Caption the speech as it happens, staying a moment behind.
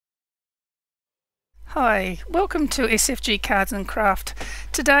Hi, welcome to SFG Cards and Craft.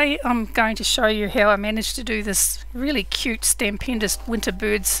 Today I'm going to show you how I managed to do this really cute Stampendous Winter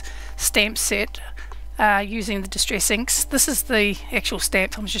Birds stamp set using the Distress inks. This is the actual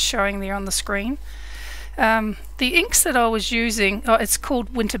stamp I'm just showing there on the screen. The inks that I was using, it's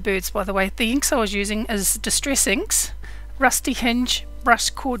called Winter Birds by the way, the inks I was using is Distress inks, Rusty Hinge,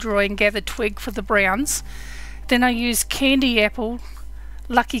 Brushed Corduroy and Gathered Twig for the browns. Then I used Candy Apple,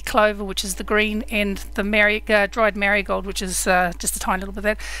 Lucky Clover, which is the green, and the dried marigold, which is just a tiny little bit of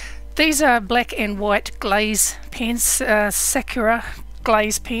that. These are black and white glaze pens, Sakura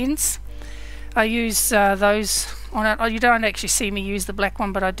glaze pens. I use those on it. You don't actually see me use the black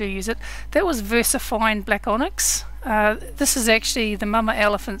one, but I do use it. That was VersaFine black Onix. This is actually the Mama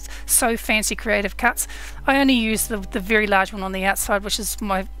Elephant So Fancy Creative Cuts. I only use the very large one on the outside, which is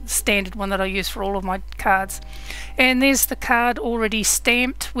my standard one that I use for all of my cards. And there's the card already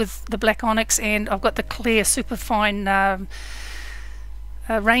stamped with the black Onix, and I've got the clear superfine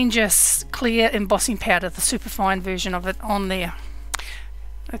Ranger clear embossing powder, the superfine version of it on there.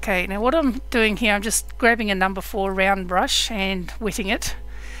 Okay, now what I'm doing here, I'm just grabbing a number 4 round brush and wetting it.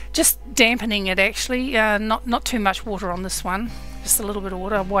 Just dampening it actually, not too much water on this one, just a little bit of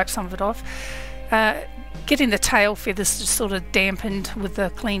water. I'll wipe some of it off. Getting the tail feathers just sort of dampened with the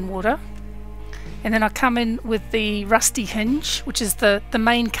clean water. And then I come in with the Rusty Hinge, which is the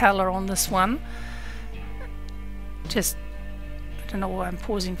main colour on this one. Just, I don't know why I'm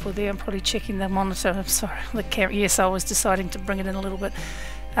pausing for there, I'm probably checking the monitor, I'm sorry, the camera. Yes, I was deciding to bring it in a little bit.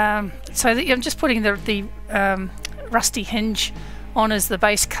 I'm just putting the Rusty Hinge on as the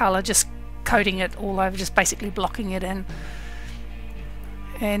base colour, just coating it all over, just basically blocking it in.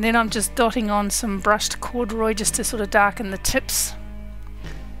 And then I'm just dotting on some brushed corduroy just to sort of darken the tips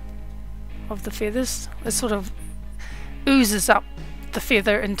of the feathers. It sort of oozes up the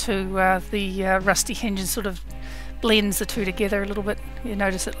feather into the Rusty Hinge and sort of blends the two together a little bit. You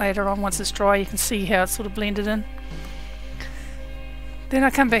notice it later on once it's dry, you can see how it's sort of blended in. Then I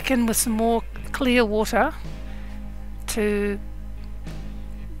come back in with some more clear water to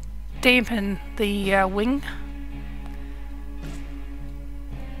dampen the wing.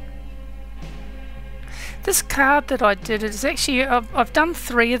 This card that I did is actually, I've done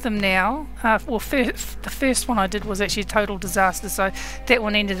 3 of them now. The first one I did was actually a total disaster, so that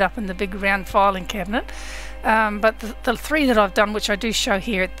one ended up in the big round filing cabinet. But the 3 that I've done, which I do show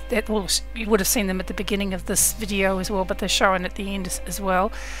here, you would have seen them at the beginning of this video as well, but they're shown at the end as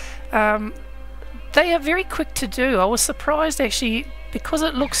well. They are very quick to do. I was surprised actually, because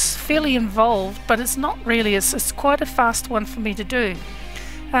it looks fairly involved, but it's not really. It's quite a fast one for me to do.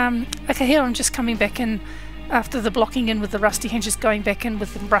 Okay, here I'm just coming back in after the blocking in with the Rusty Hinges, going back in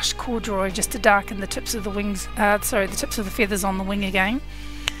with the brushed corduroy just to darken the tips of the wings, the tips of the feathers on the wing again.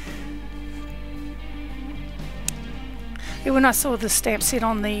 Yeah, when I saw this stamp set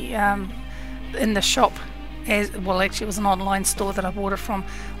on the in the shop, well actually it was an online store that I bought it from,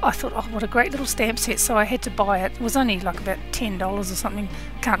 I thought, oh what a great little stamp set, so I had to buy it. It was only like about $10 or something,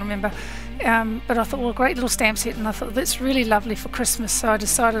 can't remember, but I thought, well, a great little stamp set, and I thought that's really lovely for Christmas, so I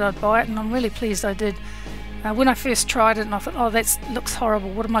decided I'd buy it, and I'm really pleased I did. When I first tried it, and I thought, oh, that looks horrible,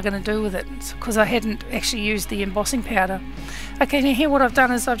 what am I going to do with it? Because I hadn't actually used the embossing powder. Okay, now here what I've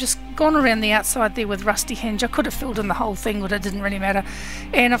done is I've just gone around the outside there with Rusty Hinge. I could have filled in the whole thing, but it didn't really matter.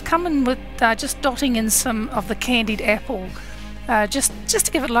 And I've come in with just dotting in some of the candied apple, just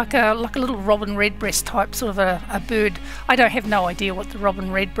to give it like a little robin redbreast type, sort of a bird. I don't have no idea what the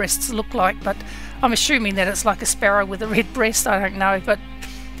robin redbreasts look like, but I'm assuming that it's like a sparrow with a red breast. I don't know, but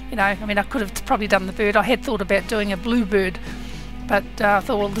you know, I mean, I could have probably done the bird. I had thought about doing a bluebird, but I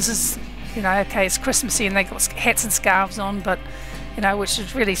thought, well, this is, you know, okay, it's Christmassy and they got hats and scarves on, but, you know, which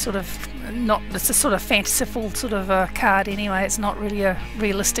is really sort of not, it's a sort of fanciful sort of a card anyway. It's not really a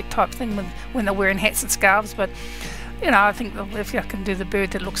realistic type thing when they're wearing hats and scarves, but, you know, I think if I can do the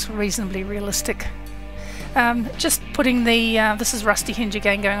bird that looks reasonably realistic. Just putting the, this is Rusty Hinge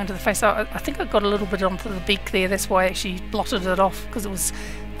again going onto the face. I think I got a little bit onto the beak there, that's why I actually blotted it off, because it was,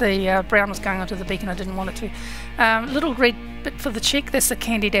 the brown was going onto the beak and I didn't want it to. Little red bit for the cheek, that's the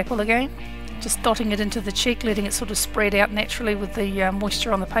candied apple again. Just dotting it into the cheek, letting it sort of spread out naturally with the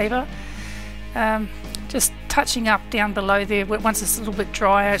moisture on the paper. Just touching up down below there, once it's a little bit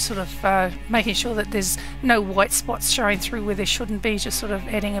drier, sort of making sure that there's no white spots showing through where there shouldn't be, just sort of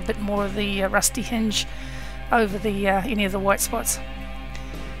adding a bit more of the Rusty Hinge over the any of the white spots.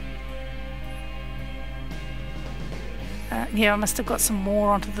 Yeah, I must have got some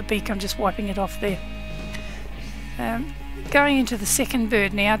more onto the beak, I'm just wiping it off there. going into the second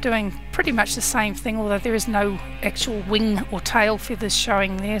bird now, doing pretty much the same thing, although there is no actual wing or tail feathers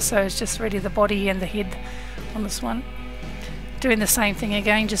showing there, so it's just really the body and the head on this one. Doing the same thing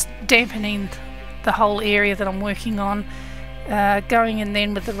again, just dampening the whole area that I'm working on, going in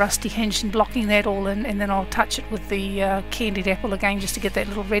then with the rusty hinge and blocking that all in, and then I'll touch it with the candied apple again just to get that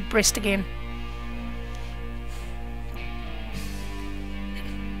little red breast again.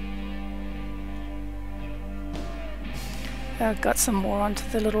 Got some more onto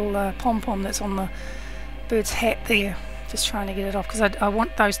the little pom-pom that's on the bird's hat there, just trying to get it off because I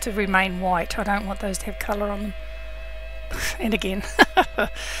want those to remain white. I don't want those to have colour on them. And again,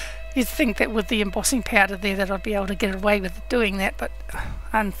 you'd think that with the embossing powder there that I'd be able to get away with doing that, but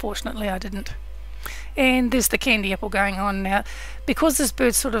unfortunately I didn't. And there's the candy apple going on now. Because this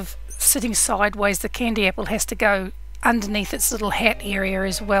bird's sort of sitting sideways, the candy apple has to go underneath its little hat area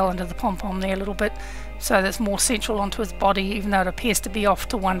as well, under the pom-pom there a little bit, so that's more central onto its body. Even though it appears to be off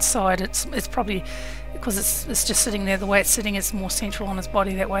to one side, it's probably because it's just sitting there the way it's sitting, it's more central on its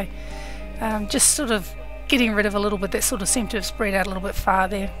body that way. Just sort of getting rid of a little bit that sort of seemed to have spread out a little bit far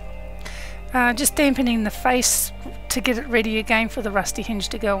there. Just dampening the face to get it ready again for the rusty hinge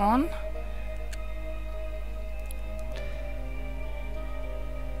to go on.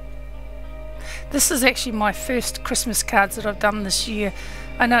 This is actually my first Christmas cards that I've done this year.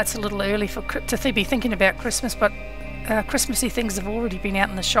 I know it's a little early to be thinking about Christmas, but Christmassy things have already been out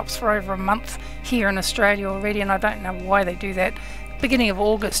in the shops for over a month here in Australia already, and I don't know why they do that. Beginning of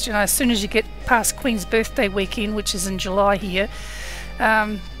August, you know, as soon as you get past Queen's birthday weekend, which is in July here,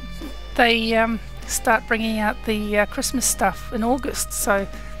 they start bringing out the Christmas stuff in August,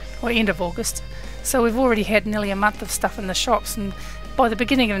 or end of August. So we've already had nearly a month of stuff in the shops, and by the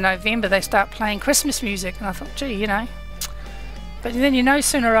beginning of November they start playing Christmas music, and I thought, gee, you know. But then you know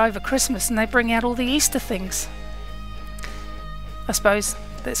sooner over Christmas and they bring out all the Easter things. I suppose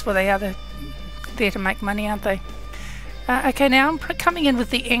that's where they are. They're there to make money, aren't they? Okay, now I'm coming in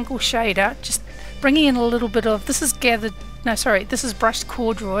with the angle shader, just bringing in a little bit of, this is brushed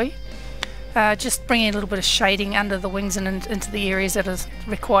corduroy, just bringing a little bit of shading under the wings and into the areas that are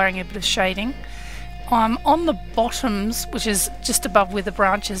requiring a bit of shading. On the bottoms, which is just above where the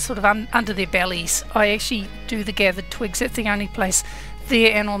branches, sort of under their bellies, I actually do the gathered twigs. That's the only place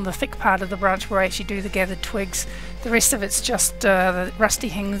there and on the thick part of the branch where I actually do the gathered twigs. The rest of it's just the rusty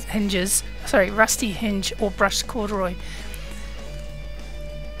hinge or brushed corduroy.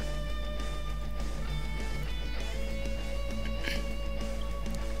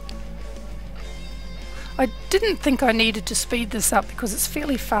 I didn't think I needed to speed this up because it's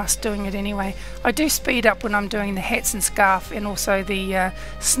fairly fast doing it anyway. I do speed up when I'm doing the hats and scarf and also the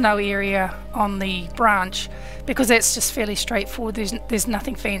snow area on the branch, because that's just fairly straightforward. There's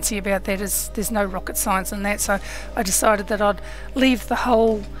nothing fancy about that. There's no rocket science in that, so I decided that I'd leave the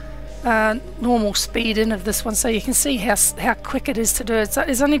whole normal speed in of this one so you can see how quick it is to do it. So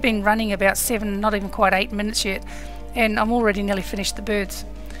it's only been running about 7, not even quite 8 minutes yet, and I'm already nearly finished the birds.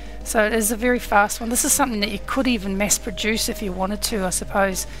 So it is a very fast one. This is something that you could even mass produce if you wanted to, I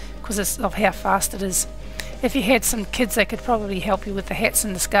suppose, because of how fast it is. If you had some kids, they could probably help you with the hats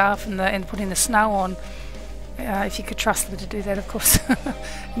and the scarf and putting the snow on, if you could trust them to do that, of course.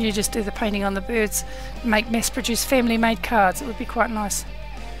 And you just do the painting on the birds, make mass produce family made cards. It would be quite nice.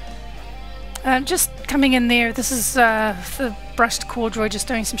 Just coming in there, this is the brushed corduroy, just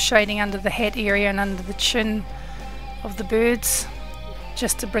doing some shading under the hat area and under the chin of the birds,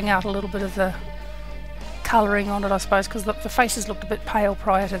 just to bring out a little bit of the colouring on it, I suppose, because the faces looked a bit pale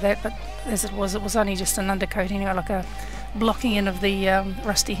prior to that, but as it was only just an undercoating, like a blocking in of the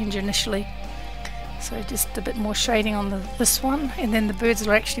rusty hinge initially. So just a bit more shading on this one, and then the birds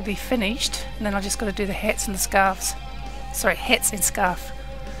will actually be finished, and then I just got to do the hats and the scarves. Sorry, hats and scarf.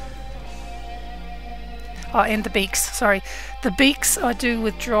 Oh, and the beaks, sorry. The beaks I do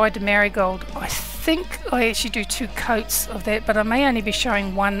with dried marigold. I think I actually do 2 coats of that, but I may only be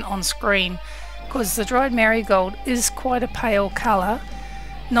showing one on screen because the dried marigold is quite a pale colour,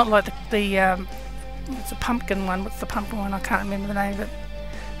 not like it's a pumpkin one. What's the pumpkin one? I can't remember the name of it.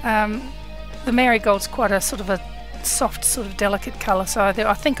 The marigold's quite a sort of a soft, sort of delicate colour, so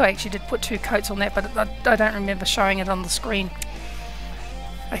I think I actually did put 2 coats on that, but I don't remember showing it on the screen.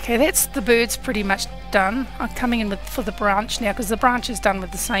 Okay, that's the birds pretty much done. I'm coming in for the branch now, because the branch is done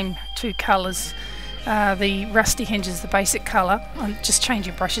with the same 2 colours. The rusty hinge is the basic colour. I'm just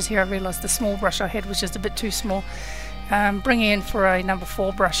changing brushes here. I realised the small brush I had was just a bit too small. Bringing in for a number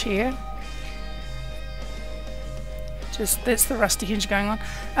 4 brush here. That's the rusty hinge going on.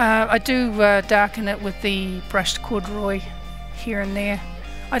 I do darken it with the brushed corduroy here and there.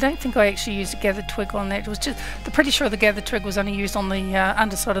 I don't think I actually used a gathered twig on that. It was just, I'm pretty sure the gathered twig was only used on the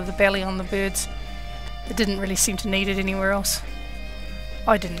underside of the belly on the birds. It didn't really seem to need it anywhere else.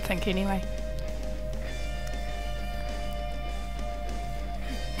 I didn't think anyway.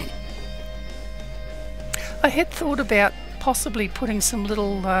 I had thought about possibly putting some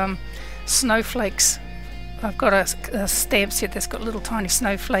little snowflakes. I've got a stamp set that's got little tiny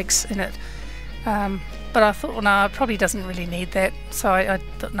snowflakes in it, but I thought, well, no, it probably doesn't really need that. So I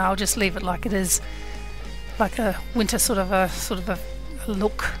thought, no, I'll just leave it like it is, like a winter sort of a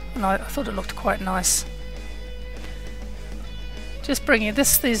look, and I thought it looked quite nice. Just bringing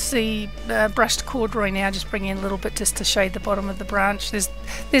this is the brushed corduroy now. Just bringing in a little bit just to shade the bottom of the branch.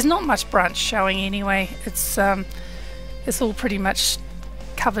 There's not much branch showing anyway. It's all pretty much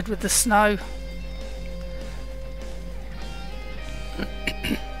covered with the snow.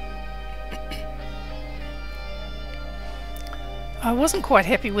 I wasn't quite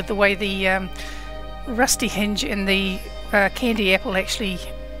happy with the way the rusty hinge and the candy apple actually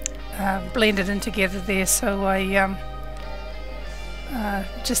blended in together there, so I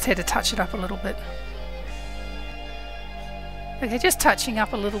just had to touch it up a little bit. Okay, just touching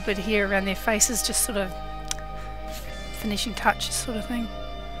up a little bit here around their faces, just sort of finishing touches sort of thing.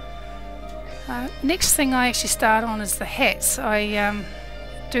 Next thing I actually start on is the hats. I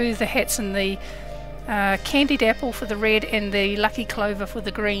do the hats in the candied apple for the red and the lucky clover for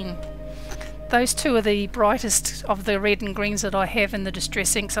the green. Those two are the brightest of the red and greens that I have in the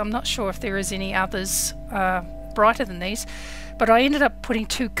distress inks. I'm not sure if there is any others brighter than these, but I ended up putting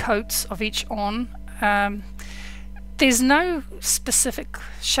 2 coats of each on. There's no specific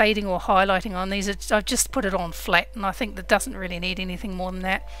shading or highlighting on these. I've just put it on flat, and I think that doesn't really need anything more than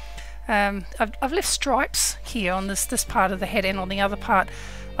that. I've left stripes here on this part of the hat, and on the other part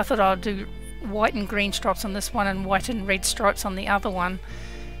I thought I'd do white and green stripes on this one and white and red stripes on the other one.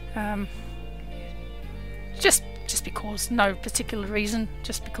 Just because, no particular reason,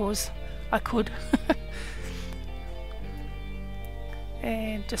 just because I could.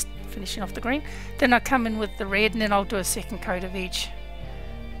 And just finishing off the green. Then I come in with the red, and then I'll do a second coat of each.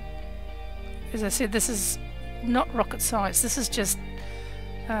 As I said, this is not rocket science. This is just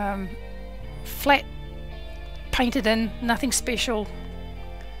flat, painted in, nothing special.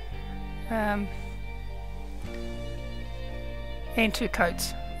 And 2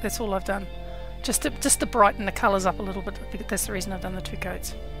 coats. That's all I've done. Just to brighten the colours up a little bit. That's the reason I've done the 2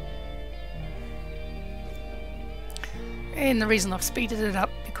 coats. And the reason I've speeded it up,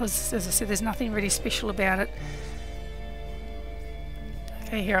 because as I said, there's nothing really special about it.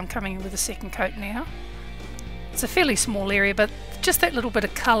 Okay, here I'm coming in with the second coat now. It's a fairly small area, but just that little bit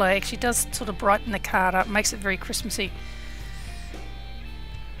of colour actually does sort of brighten the card up, makes it very Christmassy.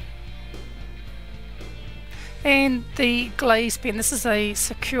 And the Glaze pen, this is a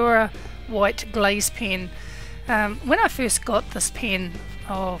Sakura white Glaze pen. When I first got this pen,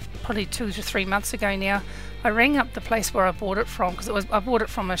 probably 2 to 3 months ago now, I rang up the place where I bought it from, because I bought it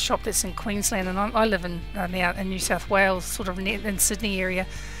from a shop that's in Queensland, and I live in now in New South Wales, sort of in Sydney area,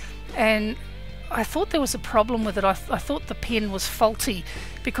 and I thought there was a problem with it. I thought the pen was faulty,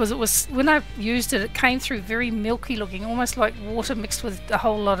 because it was, when I used it, it came through very milky looking, almost like water mixed with a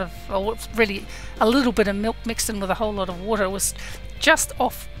whole lot of, or really a little bit of milk mixed in with a whole lot of water. It was just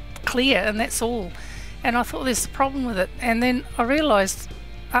off clear, and that's all. And I thought there's a problem with it, and then I realised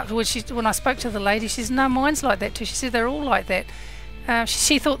afterwards, when I spoke to the lady, she says, no, mine's like that too. She said they're all like that.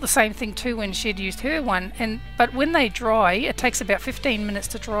 She thought the same thing too when she'd used her one, but when they dry, it takes about 15 minutes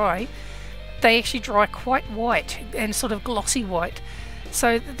to dry. They actually dry quite white and sort of glossy white.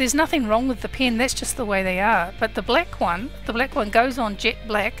 So there's nothing wrong with the pen, that's just the way they are. But the black one goes on jet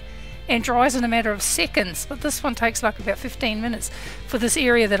black and dries in a matter of seconds, but this one takes like about 15 minutes. For this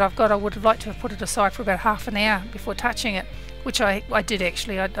area that I've got, I would have liked to have put it aside for about half an hour before touching it, which I did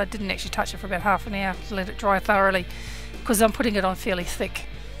actually. I didn't actually touch it for about half an hour to let it dry thoroughly, because I'm putting it on fairly thick.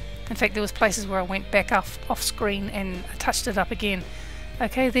 In fact, there was places where I went back off screen and touched it up again.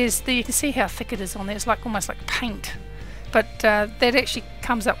 Okay, you can see how thick it is on there. It's like almost like paint, but that actually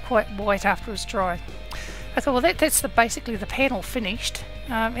comes up quite white after it's dry. Okay, well that's basically the panel finished,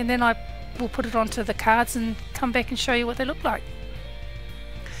 and then I will put it onto the cards and come back and show you what they look like.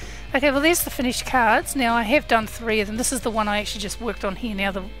 Okay, well there's the finished cards. Now I have done 3 of them. This is the one I actually just worked on here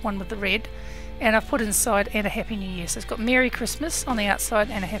now, the one with the red, and I've put inside and a Happy New Year. So it's got Merry Christmas on the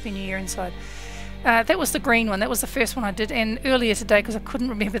outside and a Happy New Year inside. That was the green one. That was the first one I did, and earlier today, because I couldn't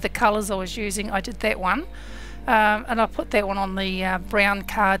remember the colours I was using, I did that one, and I put that one on the brown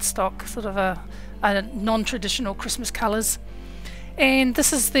cardstock, sort of a non-traditional Christmas colours. And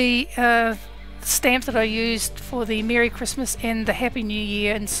this is the stamp that I used for the Merry Christmas and the Happy New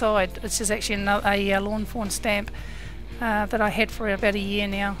Year inside, which is actually a lawn fawn stamp that I had for about a year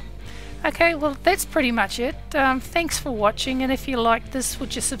now. Okay, well that's pretty much it. Thanks for watching, and if you like this,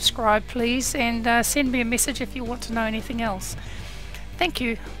 would you subscribe please, and send me a message if you want to know anything else. Thank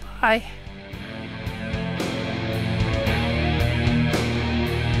you. Bye.